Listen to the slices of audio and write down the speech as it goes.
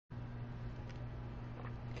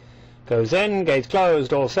Goes in, gates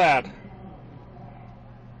closed, all set.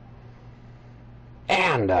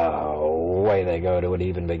 And away they go to an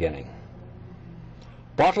even beginning.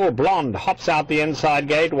 Bottle Blonde hops out the inside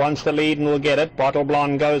gate, wants the lead and will get it. Bottle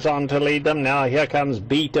Blonde goes on to lead them. Now here comes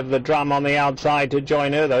Beat of the Drum on the outside to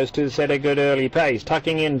join her. Those two set a good early pace.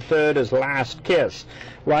 Tucking in third is Last Kiss.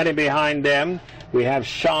 Right in behind them we have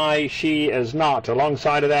Shy She Is Not.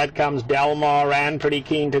 Alongside of that comes Delmar Ann, pretty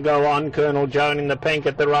keen to go on. Colonel Joan in the pink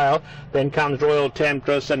at the rail. Then comes Royal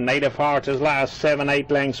Temptress and Native Heart as last.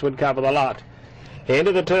 7-8 lengths would cover the lot.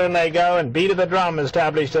 Into the turn they go, and Beat of the Drum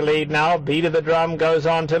established a lead now. Beat of the Drum goes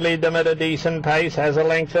on to lead them at a decent pace, has a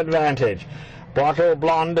length advantage. Bottle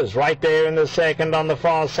Blonde is right there in the second on the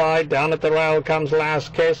far side. Down at the rail comes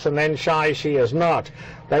Last Kiss, and then Shy She Is Not.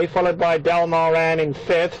 They followed by Delmar Ann in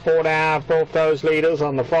fifth, 4.5 off those leaders.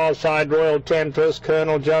 On the far side, Royal Temptress,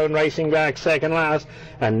 Colonel Joan racing back second last,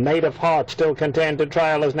 and Native Heart still content to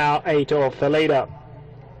trail is now 8 off the leader.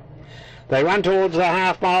 They run towards the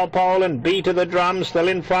half-mile pole, and Beat of the Drum still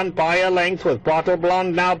in front by a length, with Bottle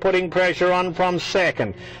Blonde now putting pressure on from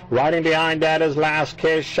second. Riding behind that is Last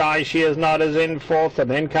Kiss. Shy She Is Not is in fourth, and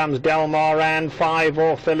then comes Delmar Ann, 5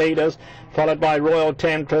 off the leaders, followed by Royal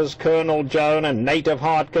Temptress, Colonel Joan, and Native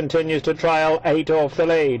Heart continues to trail 8 off the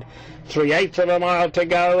lead. 3/8 of a mile to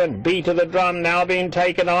go, and Beat of the Drum now being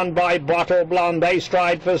taken on by Bottle Blonde. They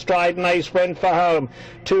stride for stride and they sprint for home.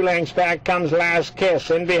 2 lengths back comes Last Kiss.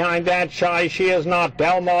 In behind that, Shy She Is Not.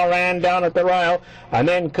 Delmar Ann down at the rail, and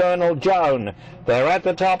then Colonel Joan. They're at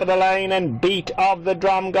the top of the lane, and Beat of the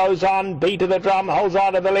Drum goes on. Beat of the Drum holds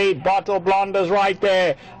on to the lead. Bottle Blonde is right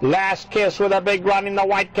there. Last Kiss with a big run in the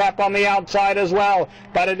white cap on the outside as well.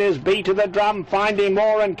 But it is Beat of the Drum finding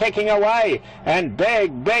more and kicking away. And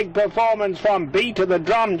big performance from Beat of the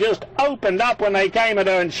Drum. Just opened up when they came at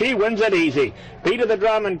her, and she wins it easy. Beat of the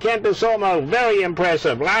Drum and Kent Desormo, very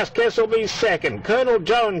impressive. Last Kiss will be second. Colonel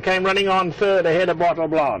Joan came running on third ahead of Bottle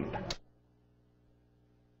Blonde.